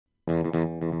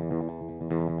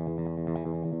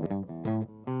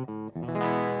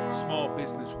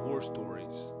business war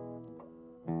stories.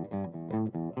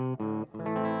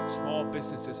 Small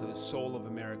businesses are the soul of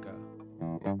America.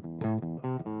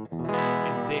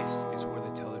 And this is where they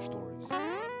tell their stories.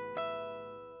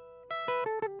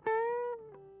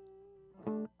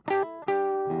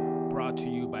 Brought to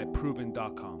you by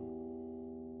Proven.com.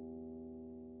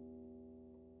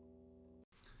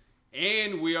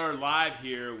 And we are live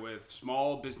here with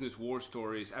Small Business War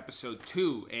Stories, episode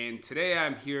 2. And today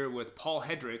I'm here with Paul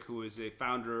Hedrick, who is a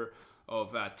founder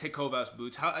of Tecovas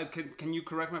Boots. Can you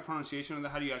correct my pronunciation on that?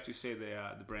 How do you actually say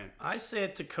the brand? I say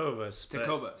it Tecovas.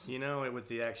 Tecovas. You know, with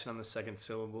the accent on the second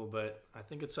syllable, but I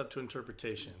think it's up to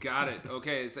interpretation. Got it.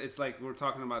 Okay, it's like we're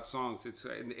talking about songs. It's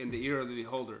in the ear of the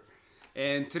beholder.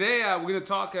 And today we're going to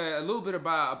talk a little bit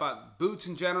about boots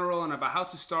in general and about how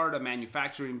to start a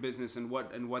manufacturing business and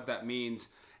what that means.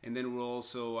 And then we'll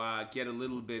also get a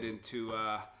little bit into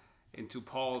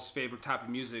Paul's favorite type of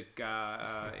music,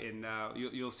 and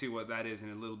you'll see what that is in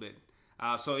a little bit.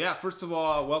 So yeah, first of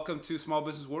all, welcome to Small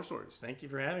Business War Stories. Thank you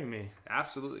for having me.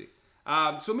 Absolutely.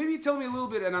 So maybe tell me a little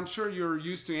bit, and I'm sure you're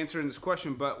used to answering this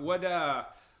question, but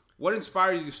what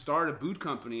inspired you to start a boot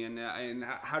company, and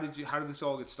how did this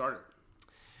all get started?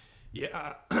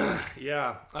 Yeah,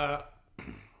 a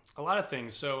lot of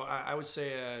things. So I would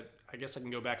say, I guess I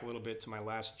can go back a little bit to my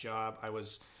last job. I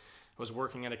was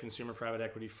working at a consumer private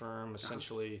equity firm.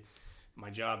 Essentially, my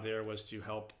job there was to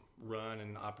help run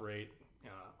and operate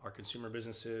our consumer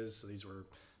businesses. So these were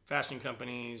fashion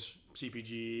companies,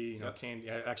 CPG, candy.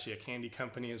 Actually, a candy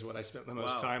company is what I spent the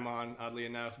most time on, oddly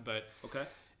enough. But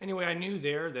anyway, I knew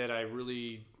there that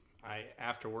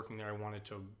after working there, I wanted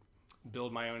to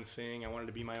build my own thing. I wanted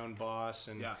to be my own boss,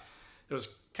 and it was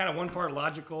kind of one part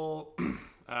logical,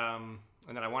 and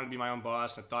then I wanted to be my own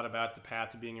boss. I thought about the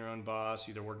path to being your own boss,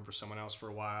 either working for someone else for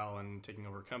a while and taking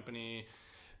over a company,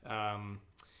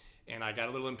 and I got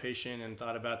a little impatient and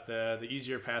thought about the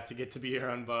easier path to get to be your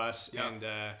own boss, and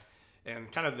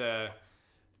kind of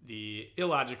the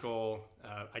illogical,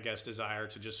 I guess, desire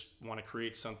to just want to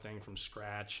create something from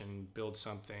scratch and build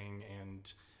something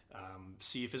and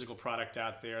see a physical product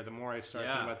out there. The more I started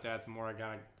thinking about that, the more I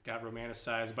got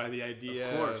romanticized by the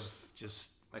idea of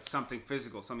just like something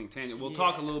physical, something tangible. We'll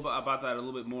talk a little bit about that a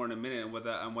little bit more in a minute and what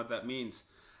that means.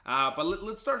 But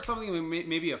let's start something,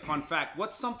 maybe a fun fact.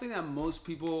 What's something that most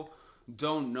people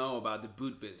don't know about the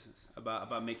boot business,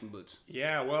 about making boots?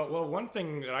 Yeah, well, one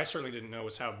thing that I certainly didn't know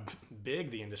was how big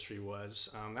the industry was.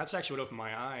 That's actually what opened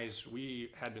my eyes.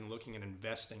 We had been looking at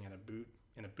investing in a boot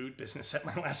business at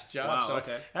my last job.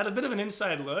 I had a bit of an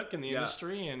inside look in the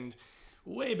industry, and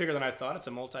way bigger than I thought. It's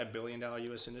a multi-billion-dollar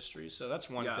U.S. industry, so that's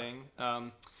one thing.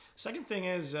 Second thing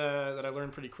is that I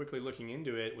learned pretty quickly looking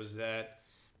into it was that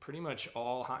pretty much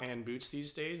all high-end boots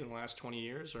these days in the last 20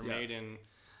 years are made in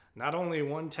not only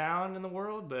one town in the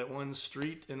world, but one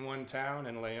street in one town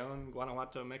in León,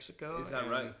 Guanajuato, Mexico. Is that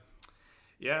right?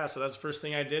 Yeah, so that's the first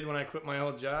thing I did when I quit my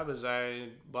old job is I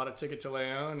bought a ticket to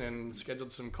León and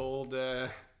scheduled some cold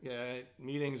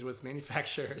meetings with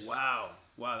manufacturers. Wow,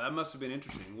 that must have been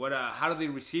interesting. How did they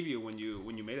receive you when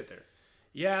you made it there?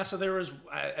 Yeah, so there was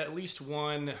at least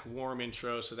one warm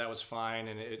intro, so that was fine,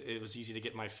 and it was easy to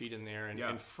get my feet in there.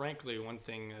 And frankly, one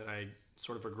thing that I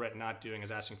sort of regret not doing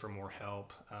is asking for more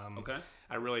help.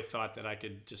 I really thought that I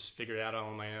could just figure it out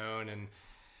on my own, and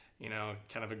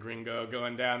kind of a gringo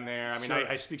going down there. I mean,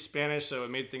 I speak Spanish, so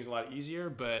it made things a lot easier,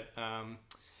 but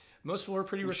most people were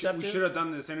pretty receptive. We should have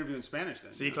done this interview in Spanish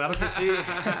then. Sí, claro que sí.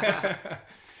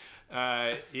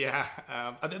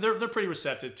 They're pretty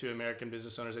receptive to American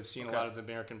business owners. I've seen a lot of the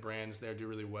American brands there do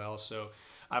really well. So,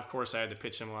 of course, I had to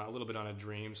pitch them a little bit on a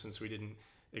dream since we didn't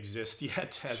exist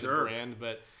yet as a brand.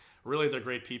 But really, they're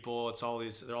great people.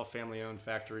 They're all family-owned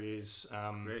factories.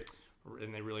 Great.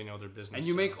 And they really know their business. And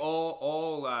you make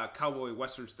all cowboy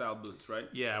Western style boots, right?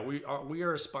 Yeah, we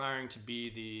are aspiring to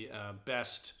be the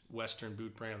best Western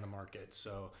boot brand on the market.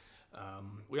 So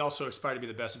we also aspire to be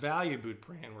the best value boot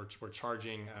brand. We're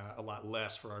charging a lot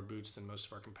less for our boots than most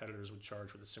of our competitors would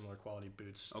charge for the similar quality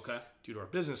boots. Due to our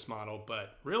business model,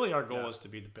 but really our goal is to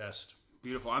be the best.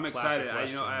 Beautiful. I'm excited.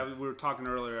 We were talking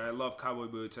earlier. I love cowboy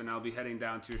boots, and I'll be heading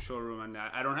down to your showroom. And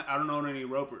I don't own any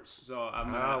ropers, so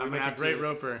I'm gonna make a great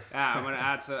roper. Yeah, I'm gonna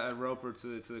add a roper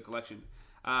to the collection.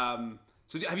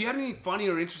 So have you had any funny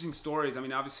or interesting stories? I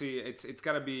mean, obviously, it's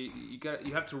got to be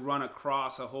you have to run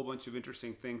across a whole bunch of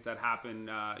interesting things that happen,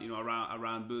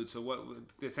 around boots. So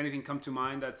does anything come to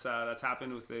mind that's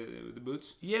happened with the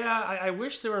boots? Yeah, I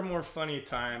wish there were more funny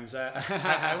times.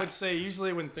 I would say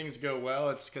usually when things go well,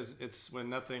 it's because it's when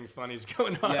nothing funny's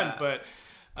going on. Yeah. But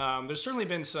there's certainly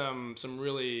been some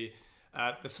really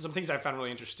some things I found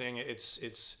really interesting.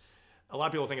 It's a lot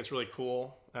of people think it's really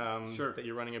cool Sure. that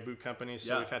you're running a boot company.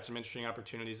 So we've had some interesting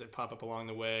opportunities that pop up along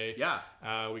the way.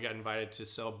 Yeah. We got invited to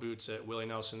sell boots at Willie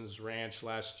Nelson's ranch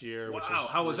last year. Wow. Which was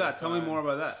How was really that? Tell fun. me more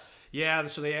about that. Yeah,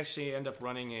 so they actually end up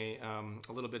running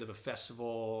a little bit of a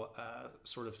festival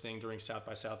sort of thing during South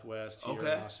by Southwest here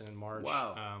in Austin in March.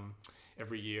 Wow.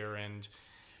 Every year, and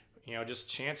just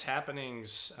chance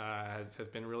happenings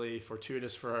have been really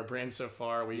fortuitous for our brand so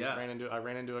far. I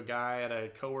ran into a guy at a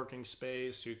co-working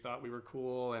space who thought we were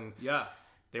cool, and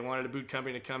they wanted a boot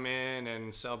company to come in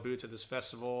and sell boots at this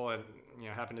festival, and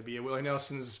happened to be a Willie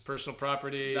Nelson's personal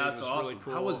property. That's it was awesome. Really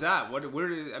cool. How was that? What's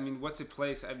the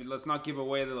place? I mean, let's not give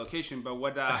away the location, but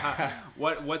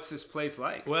what's this place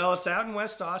like? Well, it's out in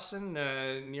West Austin,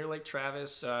 near Lake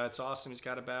Travis. It's awesome. It's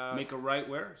got about Make a right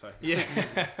where? Sorry. Yeah.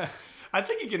 I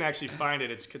think you can actually find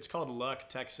it. It's called Luck,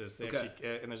 Texas. And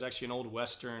there's actually an old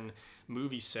Western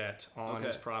movie set on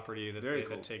his property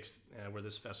that takes where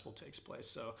this festival takes place.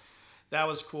 So that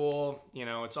was cool.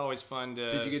 It's always fun to.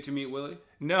 Did you get to meet Willie?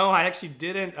 No, I actually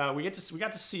didn't. We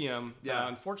got to see him. Yeah.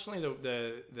 Unfortunately,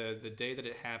 the day that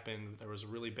it happened, there was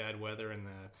really bad weather, and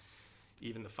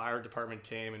even the fire department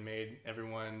came and made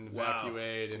everyone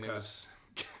evacuate, and it was.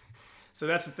 So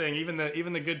that's the thing. Even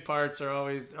the good parts are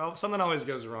always something always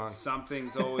goes wrong.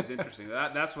 Something's always interesting.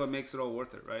 That's what makes it all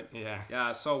worth it, right? Yeah. Yeah.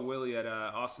 I saw Willie at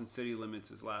Austin City Limits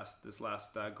this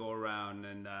last go around,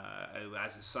 and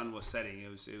as the sun was setting, it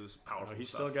was powerful. He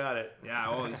still got it. Yeah.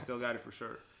 Oh, he still got it for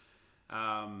sure.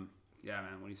 Yeah,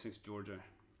 man. When he sings Georgia.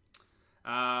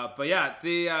 But yeah,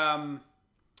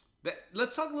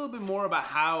 let's talk a little bit more about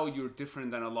how you're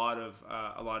different than a lot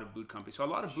of boot companies. So a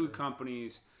lot of boot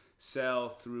companies sell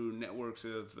through networks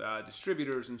of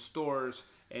distributors and stores,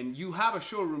 and you have a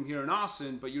showroom here in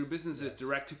Austin, but your business is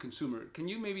direct to consumer. Can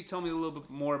you maybe tell me a little bit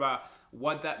more about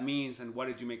what that means and why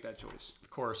did you make that choice?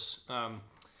 Of course.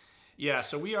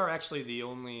 So we are actually the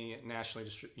only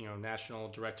national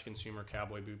direct-to-consumer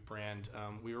cowboy boot brand.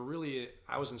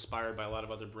 I was inspired by a lot of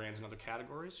other brands in other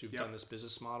categories who've done this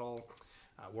business model.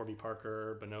 Warby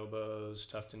Parker, Bonobos,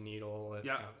 Tuft & Needle.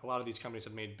 A lot of these companies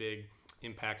have made big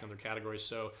impact on their categories.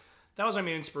 So that was my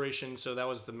main inspiration. So that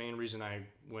was the main reason I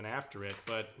went after it.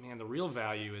 But man, the real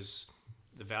value is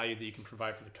the value that you can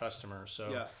provide for the customer.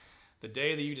 So the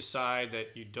day that you decide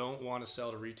that you don't want to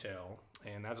sell to retail,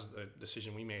 and that's the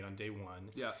decision we made on day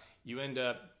one, you end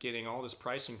up getting all this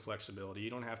pricing flexibility. You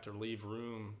don't have to leave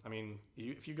room. I mean,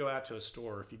 if you go out to a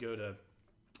store, if you go to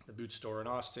the boot store in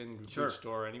Austin, boot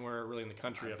store anywhere really in the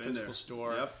country, a physical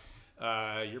store,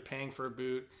 you're paying for a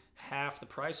boot, half the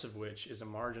price of which is a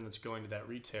margin that's going to that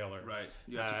retailer. Right.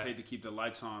 You have to pay to keep the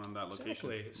lights on that location.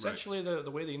 Exactly. Essentially, the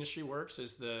way the industry works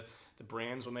is the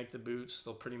brands will make the boots.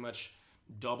 They'll pretty much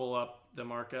double up the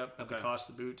markup of the cost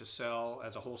of the boot to sell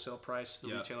as a wholesale price to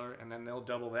the retailer, and then they'll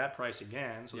double that price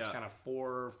again. So it's kind of 4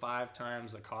 or 5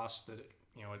 times the cost that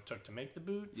it took to make the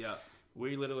boot. Yeah.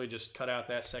 We literally just cut out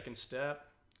that second step,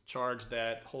 charge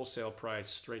that wholesale price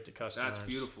straight to customers. That's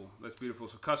beautiful.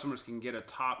 So customers can get a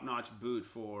top-notch boot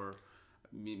for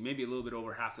maybe a little bit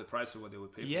over half the price of what they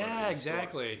would pay for it. Yeah,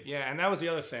 exactly. Store. Yeah, and that was the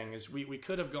other thing is we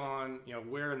could have gone,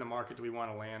 where in the market do we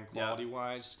want to land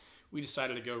quality-wise? We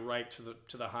decided to go right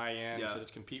to the high end to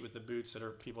compete with the boots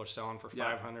that people are selling for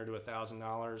 $500 to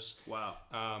 $1,000. Wow!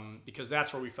 Because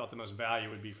that's where we felt the most value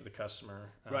would be for the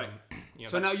customer. Right.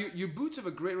 So now your boots have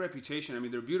a great reputation. I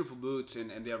mean, they're beautiful boots,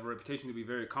 and they have a reputation to be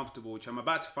very comfortable, which I'm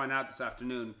about to find out this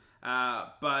afternoon.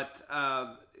 But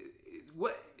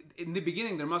what in the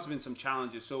beginning there must have been some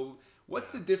challenges. So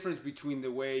what's the difference between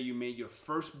the way you made your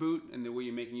first boot and the way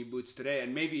you're making your boots today?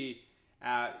 And maybe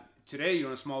today you're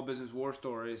on Small Business War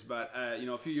Stories, but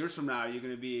a few years from now you're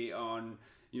going to be on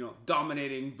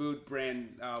dominating boot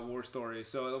brand war stories.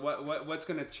 So what's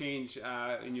going to change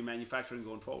in your manufacturing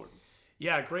going forward?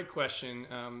 Yeah, great question.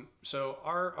 So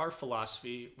our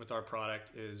philosophy with our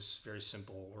product is very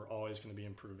simple. We're always going to be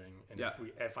improving. And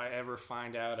if I ever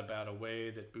find out about a way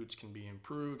that boots can be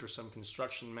improved, or some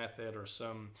construction method, or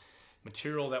some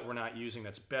material that we're not using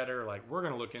that's better, like, we're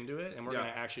going to look into it, and we're going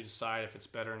to actually decide if it's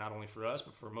better not only for us,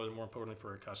 but for more importantly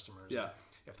for our customers. Yeah.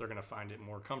 If they're going to find it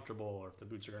more comfortable, or if the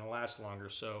boots are going to last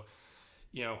longer. So,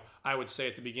 I would say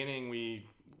at the beginning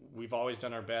we've always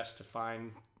done our best to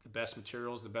find the best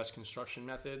materials, the best construction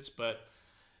methods, but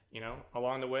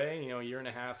along the way, a year and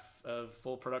a half of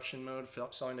full production mode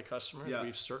selling to customers,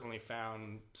 we've certainly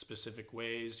found specific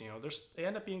ways. They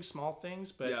end up being small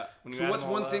things, but when you so what's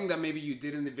one thing that maybe you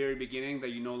did in the very beginning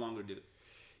that you no longer do?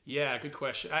 Yeah, good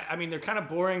question. I mean, they're kind of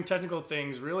boring technical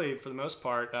things, really, for the most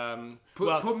part.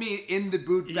 Put me in the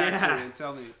boot factory and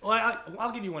tell me. Well,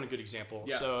 I'll give you one good example.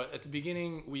 Yeah. So at the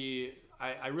beginning,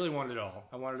 I really wanted it all.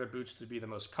 I wanted our boots to be the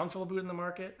most comfortable boot in the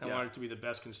market. I wanted it to be the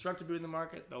best constructed boot in the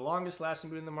market, the longest lasting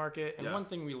boot in the market. And one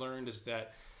thing we learned is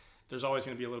that there's always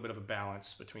going to be a little bit of a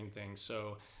balance between things.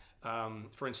 So,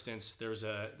 for instance, there's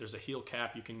a heel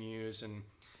cap you can use, and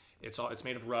it's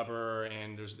made of rubber,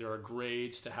 and there are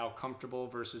grades to how comfortable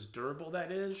versus durable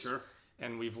that is. Sure.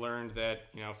 And we've learned that,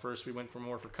 first we went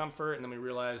more for comfort, and then we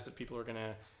realized that people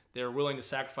they're willing to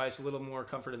sacrifice a little more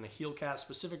comfort in the heel cap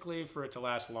specifically for it to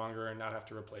last longer and not have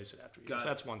to replace it after use. So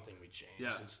that's one thing we changed.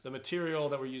 Yeah. It's the material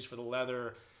that we use for the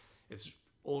leather. It's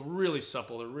really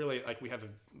supple. They're really, we have a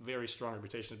very strong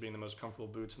reputation as being the most comfortable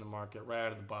boots in the market right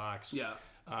out of the box. Yeah.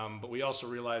 But we also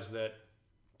realized that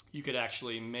you could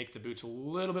actually make the boots a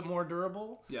little bit more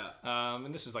durable. Yeah.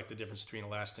 And this is the difference between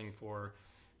lasting for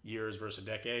years versus a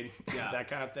decade. Yeah. That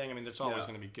kind of thing. I mean, it's always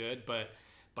going to be good, but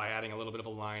by adding a little bit of a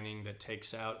lining that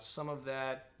takes out some of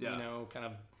that, kind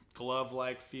of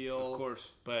glove-like feel. Of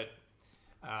course. But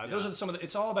those are some of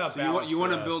it's all about balance. You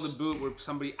want to build a boot where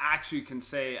somebody actually can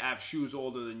say, I have shoes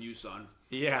older than you, son.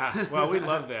 Yeah. Well, we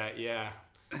love that. Yeah.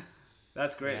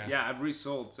 That's great. Yeah, I've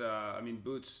resold.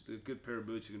 Boots, a good pair of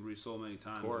boots you can resole many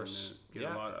times. Of course. And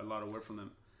get a lot of work from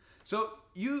them. So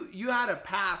you had a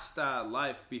past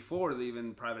life before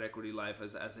even private equity life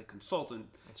as a consultant.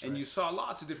 That's and right. you saw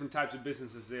lots of different types of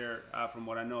businesses there from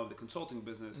what I know of the consulting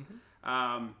business.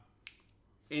 Mm-hmm.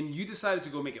 And you decided to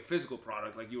go make a physical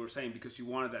product, like you were saying, because you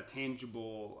wanted that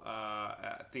tangible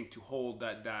thing to hold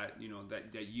that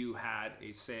you had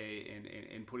a say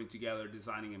in putting together,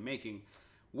 designing, and making.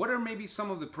 What are maybe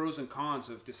some of the pros and cons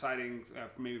of deciding,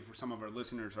 maybe for some of our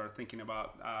listeners who are thinking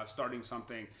about starting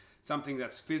something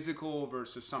that's physical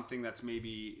versus something that's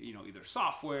maybe either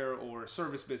software or a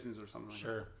service business or something like that?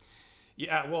 Sure.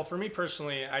 Yeah, well, for me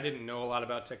personally, I didn't know a lot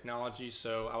about technology,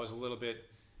 so I was a little bit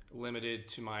limited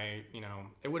to my,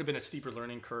 it would have been a steeper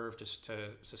learning curve just to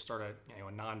start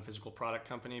a non-physical product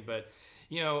company. But,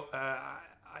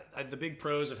 the big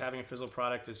pros of having a physical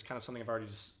product is kind of something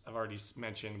I've already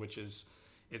mentioned, which is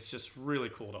it's just really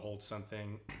cool to hold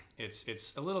something.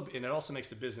 It's a little bit, and it also makes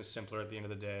the business simpler at the end of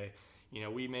the day.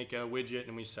 We make a widget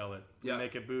and we sell it. Yeah. We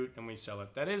make a boot and we sell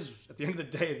it. That is, at the end of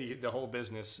the day, the whole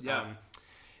business. Yeah.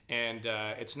 And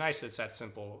it's nice that it's that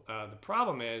simple. The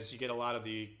problem is you get a lot of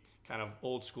the kind of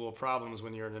old school problems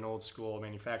when you're in an old school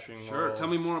manufacturing world. Sure. Tell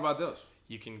me more about those.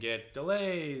 You can get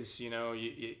delays,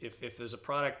 if there's a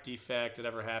product defect that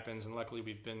ever happens, and luckily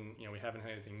we haven't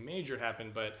had anything major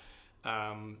happen, but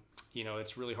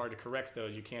it's really hard to correct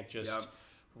those. You can't just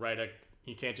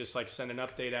you can't just send an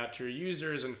update out to your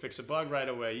users and fix a bug right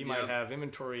away. You might have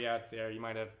inventory out there. You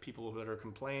might have people that are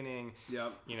complaining.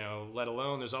 Yep. Let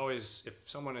alone there's always, if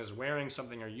someone is wearing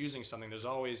something or using something, there's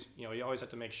always, you always have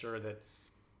to make sure that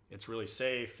it's really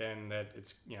safe and that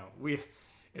it's,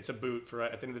 it's a boot for,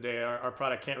 at the end of the day, our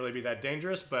product can't really be that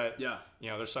dangerous, but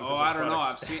there's some. Oh, I don't know.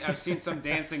 I've seen some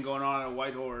dancing going on at a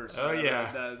white horse.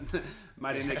 That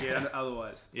might indicate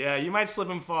otherwise. Yeah, you might slip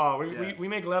and fall. We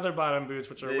make leather bottom boots,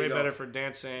 which are way better for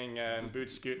dancing and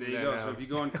boot scooting. There you go. So if you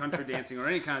go on country dancing or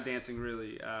any kind of dancing,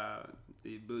 really,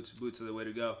 the boots are the way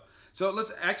to go. So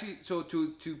let's actually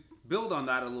to build on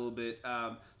that a little bit.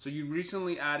 So you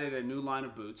recently added a new line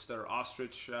of boots that are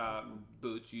ostrich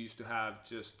boots. You used to have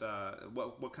just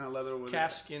what kind of leather was it?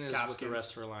 Calfskin is what the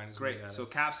rest of our line is. Great. So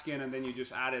calfskin, and then you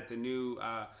just added the new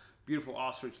beautiful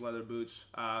ostrich leather boots.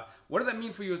 What does that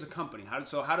mean for you as a company? How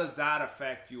does that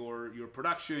affect your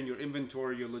production, your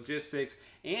inventory, your logistics,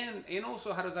 and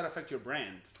also how does that affect your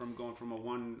brand from going from a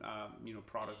one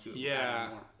product to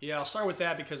more? I'll start with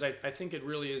that because I think it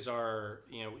really is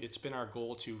it's been our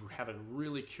goal to have a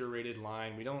really curated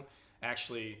line. We don't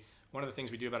actually. One of the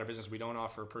things we do about our business, we don't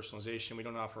offer personalization. We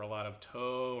don't offer a lot of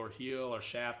toe or heel or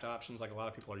shaft options like a lot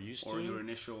of people are used to. Or your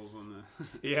initials on the...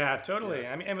 Yeah, totally.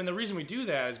 Yeah. I mean, the reason we do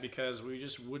that is because we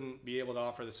just wouldn't be able to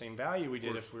offer the same value we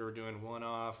did if we were doing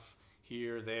one-off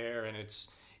here, there, and it's...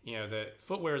 the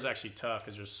footwear is actually tough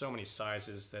because there's so many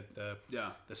sizes that the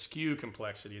SKU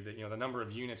complexity, the number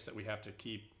of units that we have to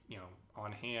keep,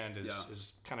 on hand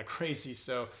is kind of crazy.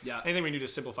 So anything we do to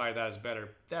simplify that is better.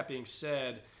 That being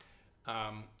said...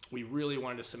 we really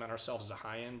wanted to cement ourselves as a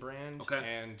high-end brand. Okay.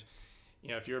 And,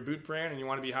 if you're a boot brand and you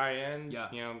want to be high-end,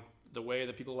 the way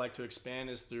that people like to expand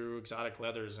is through exotic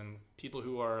leathers. And people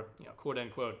who are,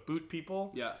 quote-unquote boot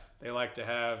people, they like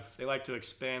to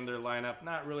expand their lineup,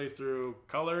 not really through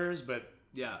colors, but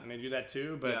and they do that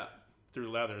too, but through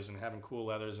leathers and having cool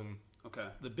leathers. And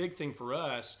the big thing for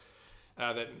us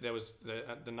that was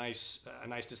a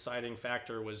nice deciding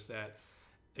factor was that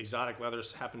exotic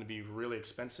leathers happen to be really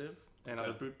expensive and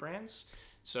other boot brands.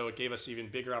 So it gave us even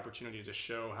bigger opportunity to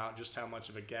show how much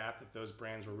of a gap that those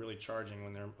brands were really charging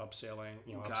when they're upselling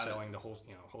the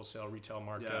wholesale retail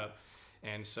markup.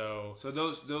 And so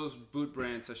those boot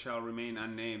brands that shall remain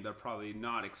unnamed are probably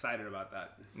not excited about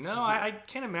that. No, I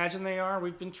can't imagine they are.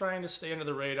 We've been trying to stay under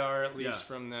the radar, at least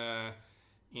from the,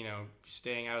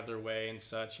 staying out of their way and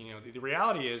such. The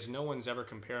reality is no one's ever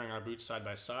comparing our boots side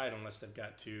by side unless they've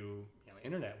got two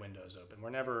internet windows open. We're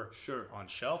never on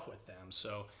shelf with them.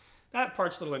 So that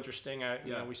part's a little interesting.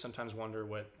 We sometimes wonder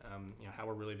what, how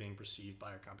we're really being perceived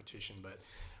by our competition, but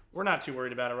we're not too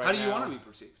worried about it right now. How do you want to be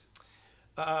perceived?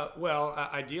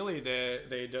 Ideally,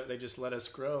 they just let us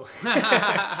grow.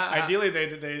 Ideally,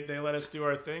 they let us do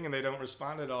our thing and they don't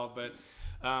respond at all. But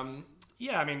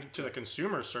to the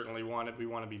consumer, certainly we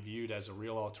want to be viewed as a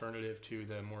real alternative to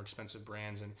the more expensive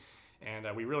brands,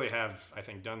 and we really have, I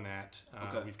think, done that.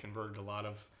 We've converted a lot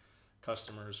of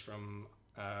customers from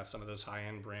some of those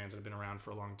high-end brands that have been around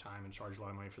for a long time and charge a lot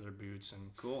of money for their boots.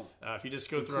 And cool. If you just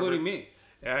go through, including me.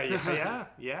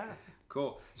 Yeah.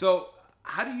 Cool. So.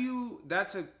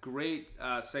 That's a great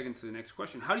segue to the next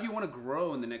question. How do you want to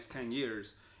grow in the next 10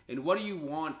 years? And what do you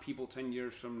want people 10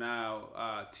 years from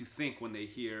now to think when they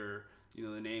hear,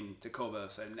 the name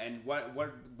Tecovas? And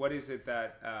what is it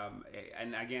that,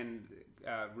 and again,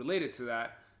 related to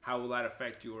that, how will that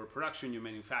affect your production, your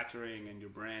manufacturing, and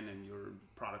your brand and your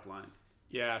product line?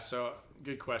 Yeah, so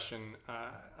good question.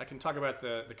 I can talk about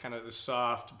the kind of the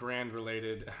soft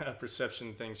brand-related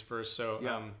perception things first. So.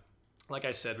 Yeah. Like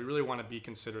I said, we really want to be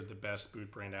considered the best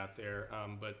boot brand out there.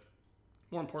 But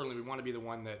more importantly, we want to be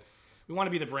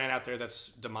the brand out there that's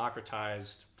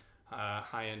democratized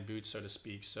high-end boots, so to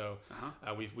speak. So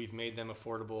we've made them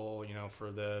affordable,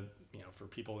 for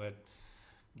people that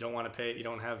don't want to pay. They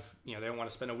don't want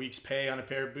to spend a week's pay on a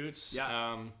pair of boots.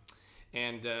 Yeah.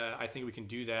 I think we can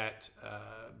do that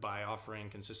by offering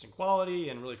consistent quality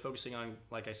and really focusing on,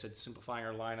 like I said, simplifying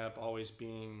our lineup, always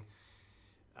being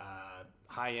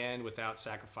high end without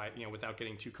sacrifice, without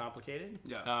getting too complicated.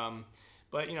 Yeah.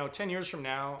 But 10 years from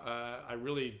now,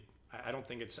 I don't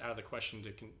think it's out of the question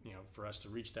to for us to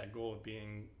reach that goal of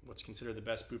being what's considered the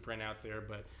best boot brand out there,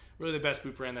 but really the best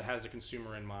boot brand that has the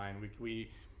consumer in mind.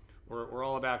 We're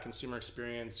all about consumer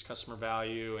experience, customer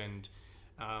value, and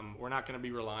we're not going to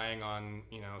be relying on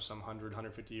some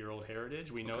 150-year-old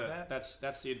heritage. We know that.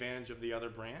 That's the advantage of the other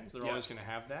brands. They're always going to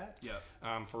have that. Yeah.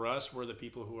 For us, we're the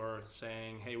people who are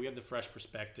saying, hey, we have the fresh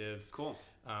perspective. Cool.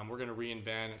 We're going to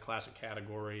reinvent a classic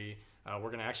category. We're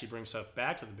going to actually bring stuff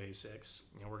back to the basics.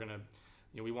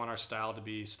 We want our style to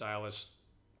be stylish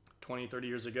 20, 30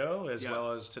 years ago, as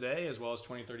well as today, as well as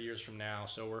 20, 30 years from now.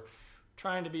 So we're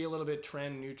trying to be a little bit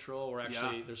trend neutral. We're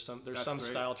actually there's some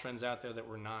style trends out there that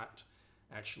we're not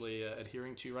actually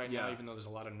adhering to right now, even though there's a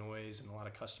lot of noise and a lot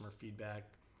of customer feedback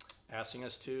asking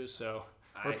us to. So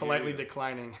we're politely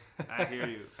declining. I hear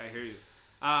you.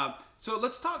 So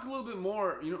let's talk a little bit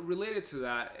more, related to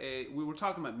that. We were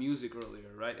talking about music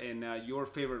earlier, right? And your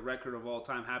favorite record of all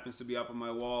time happens to be up on my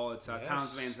wall. It's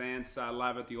Townes Van Zandt's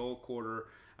Live at the Old Quarter,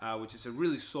 which is a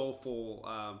really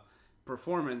soulful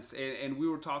performance. And we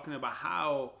were talking about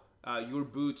how your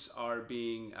boots are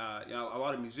being, a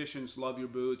lot of musicians love your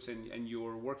boots, and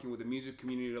you're working with the music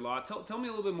community a lot. Tell me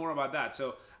a little bit more about that.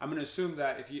 So I'm going to assume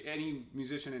that if any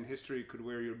musician in history could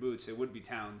wear your boots, it would be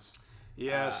Townes.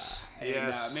 Yes.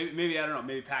 Maybe I don't know.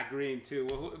 Maybe Pat Green too.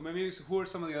 Who are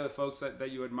some of the other folks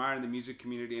that you admire in the music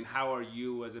community, and how are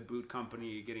you as a boot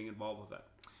company getting involved with that?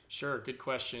 Sure. Good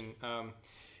question.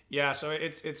 So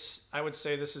it's I would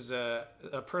say this is a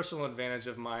personal advantage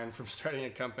of mine from starting a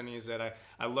company, is that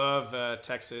I love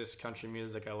Texas country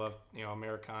music. I love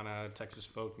Americana, Texas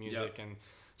folk music, and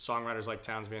songwriters like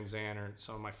Townes Van Zandt are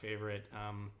some of my favorite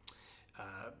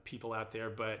people out there.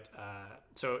 But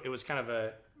so it was kind of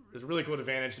a really cool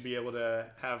advantage to be able to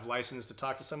have license to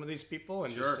talk to some of these people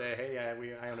and just say, hey,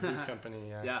 I own a boot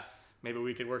company. Maybe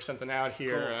we could work something out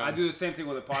here. Cool. I do the same thing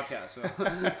with a podcast.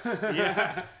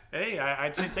 So. Hey,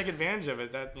 I'd say take advantage of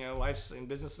it. That life's in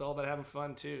business is all about having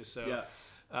fun too. So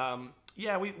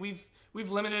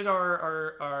we've limited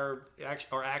our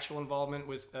actual involvement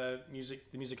with the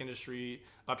music industry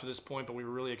up to this point, but we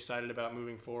were really excited about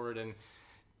moving forward and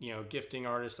gifting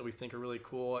artists that we think are really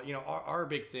cool. Our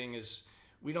big thing is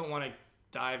we don't want to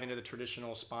dive into the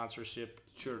traditional sponsorship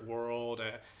world.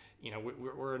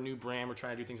 We're a new brand. We're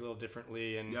trying to do things a little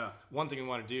differently. And one thing we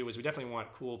want to do is we definitely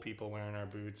want cool people wearing our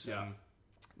boots. Yeah.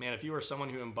 Man, if you are someone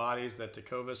who embodies that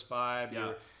Tecovas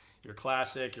vibe, you're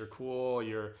classic, you're cool,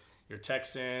 you're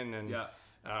Texan, and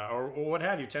or what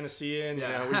have you, Tennessean.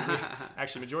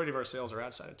 Actually, majority of our sales are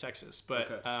outside of Texas,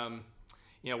 but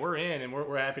we're in, and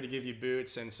we're happy to give you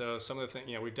boots. And so some of the things,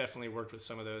 we've definitely worked with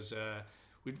some of those.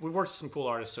 we've worked with some cool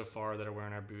artists so far that are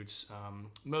wearing our boots,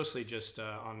 mostly just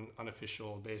on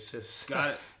unofficial basis.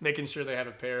 Got it. Making sure they have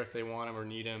a pair if they want them or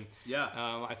need them. Yeah.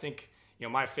 I think,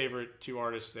 my favorite two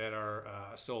artists that are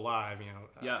still alive,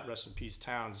 rest in peace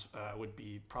Towns, would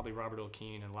be probably Robert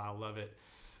O'Keen and Lyle Lovett.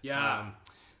 Yeah.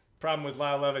 Problem with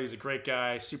Lyle Lovett, he's a great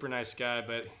guy, super nice guy,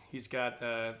 but he's got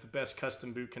the best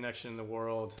custom boot connection in the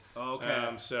world. Oh, okay.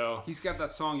 So he's got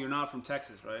that song "You're Not From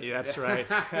Texas," right? Yeah, that's right.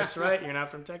 That's right. You're not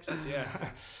from Texas. Yeah.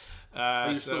 But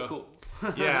you're still cool.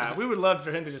 Yeah, we would love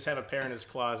for him to just have a pair in his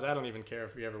closet. I don't even care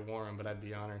if he ever wore them, but I'd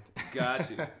be honored. Got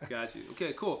you.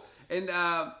 Okay, cool. And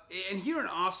here in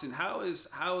Austin, how is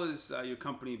your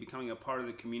company becoming a part of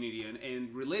the community?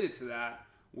 And related to that,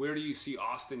 where do you see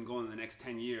Austin going in the next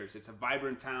 10 years? It's a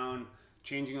vibrant town,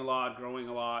 changing a lot, growing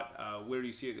a lot. Where do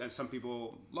you see it? And some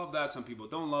people love that, some people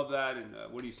don't love that. And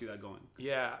where do you see that going?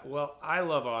 Yeah, well, I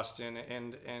love Austin,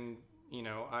 and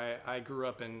I grew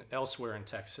up elsewhere in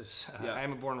Texas. Yeah. I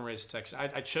am a born and raised Texan.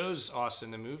 I chose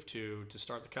Austin to move to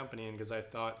start the company, and because I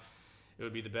thought it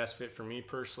would be the best fit for me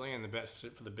personally and the best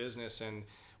fit for the business. And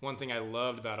one thing I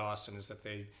loved about Austin is that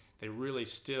they really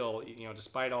still,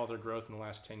 despite all their growth in the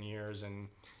last 10 years, and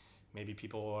maybe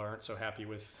people aren't so happy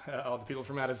with all the people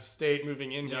from out of state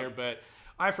moving in here, but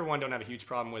I, for one, don't have a huge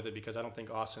problem with it because I don't think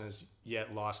Austin has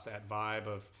yet lost that vibe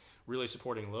of really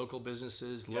supporting local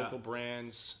businesses, local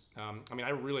brands. I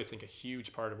really think a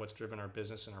huge part of what's driven our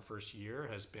business in our first year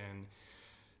has been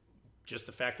just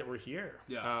the fact that we're here.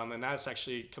 Yeah. And that's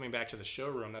actually coming back to the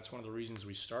showroom. That's one of the reasons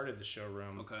we started the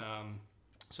showroom. Okay.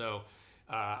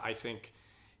 I think,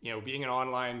 being an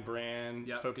online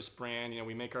brand, focused brand,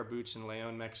 we make our boots in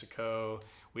Leon, Mexico.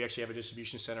 We actually have a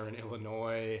distribution center in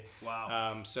Illinois.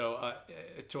 Wow.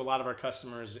 To a lot of our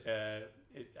customers,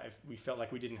 we felt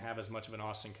like we didn't have as much of an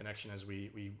Austin connection as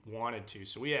we wanted to.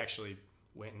 So we actually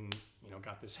went and,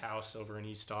 got this house over in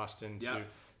East Austin to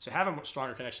have a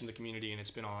stronger connection to the community, and it's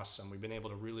been awesome. We've been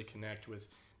able to really connect with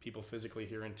people physically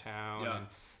here in town, and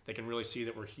they can really see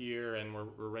that we're here and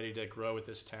we're ready to grow with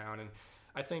this town. And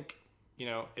I think,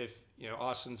 if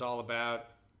Austin's all about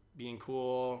being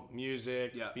cool,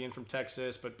 music, being from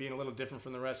Texas, but being a little different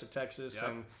from the rest of Texas,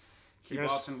 and keep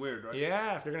Austin weird, right?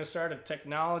 Yeah, if you're going to start a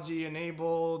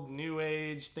technology-enabled, new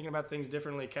age, thinking about things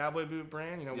differently, cowboy boot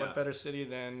brand, what better city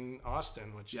than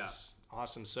Austin, which is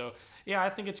awesome. So, I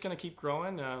think it's going to keep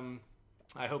growing.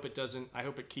 I hope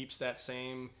it keeps that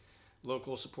same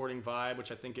local supporting vibe,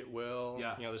 which I think it will.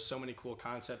 Yeah. There's so many cool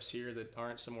concepts here that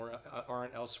aren't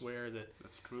elsewhere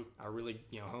that's true. Are really,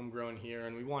 homegrown here,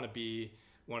 and we want to be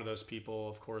one of those people,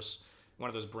 of course, one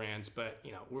of those brands, but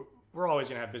we're always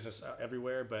going to have business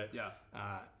everywhere, but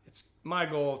it's my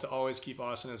goal to always keep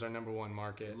Austin as our number one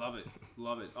market. Love it.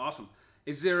 Awesome.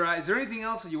 Is there anything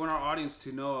else that you want our audience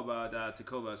to know about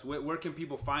Tecovas? Where can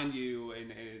people find you,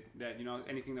 and that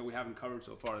anything that we haven't covered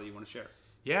so far that you want to share?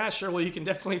 Yeah, sure. Well, you can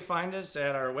definitely find us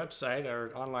at our website, our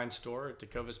online store at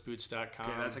tecovasboots.com.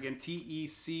 Okay, that's again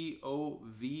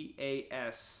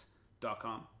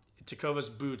TECOVAS.com.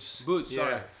 Tecovas Boots. Boots,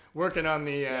 sorry. Working on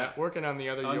the other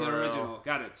URL. The original.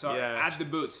 Got it. So add the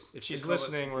boots. If she's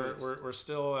listening, we're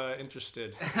still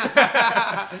interested.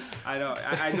 I know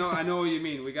what you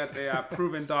mean. We got the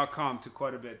proven.com to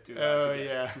quite a bit too.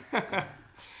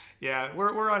 Yeah,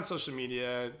 we're on social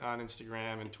media, on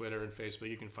Instagram and Twitter and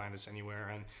Facebook. You can find us anywhere,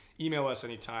 and email us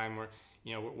anytime.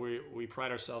 We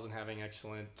pride ourselves in having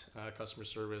excellent customer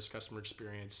service, customer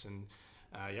experience, and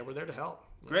we're there to help.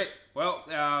 Great. Well,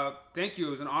 thank you.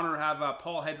 It was an honor to have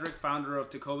Paul Hedrick, founder of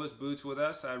Tecovas Boots, with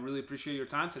us. I really appreciate your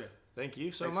time today. Thank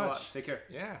you so Thanks much. A lot. Take care.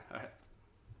 Yeah. All right.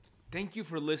 Thank you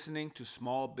for listening to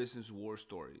Small Business War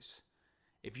Stories.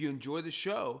 If you enjoy the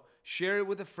show, share it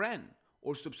with a friend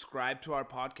or subscribe to our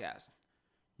podcast.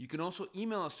 You can also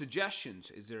email us suggestions.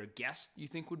 Is there a guest you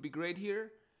think would be great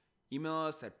here? Email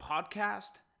us at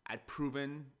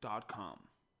podcast@proven.com.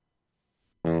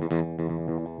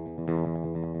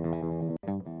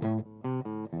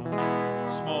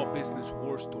 Small Business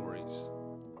War Stories.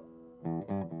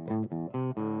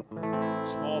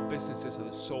 Small businesses are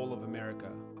the soul of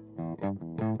America.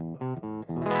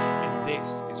 And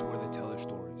this is where they tell their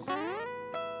stories.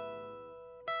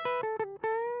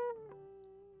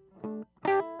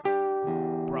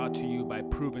 Brought to you by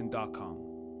proven.com.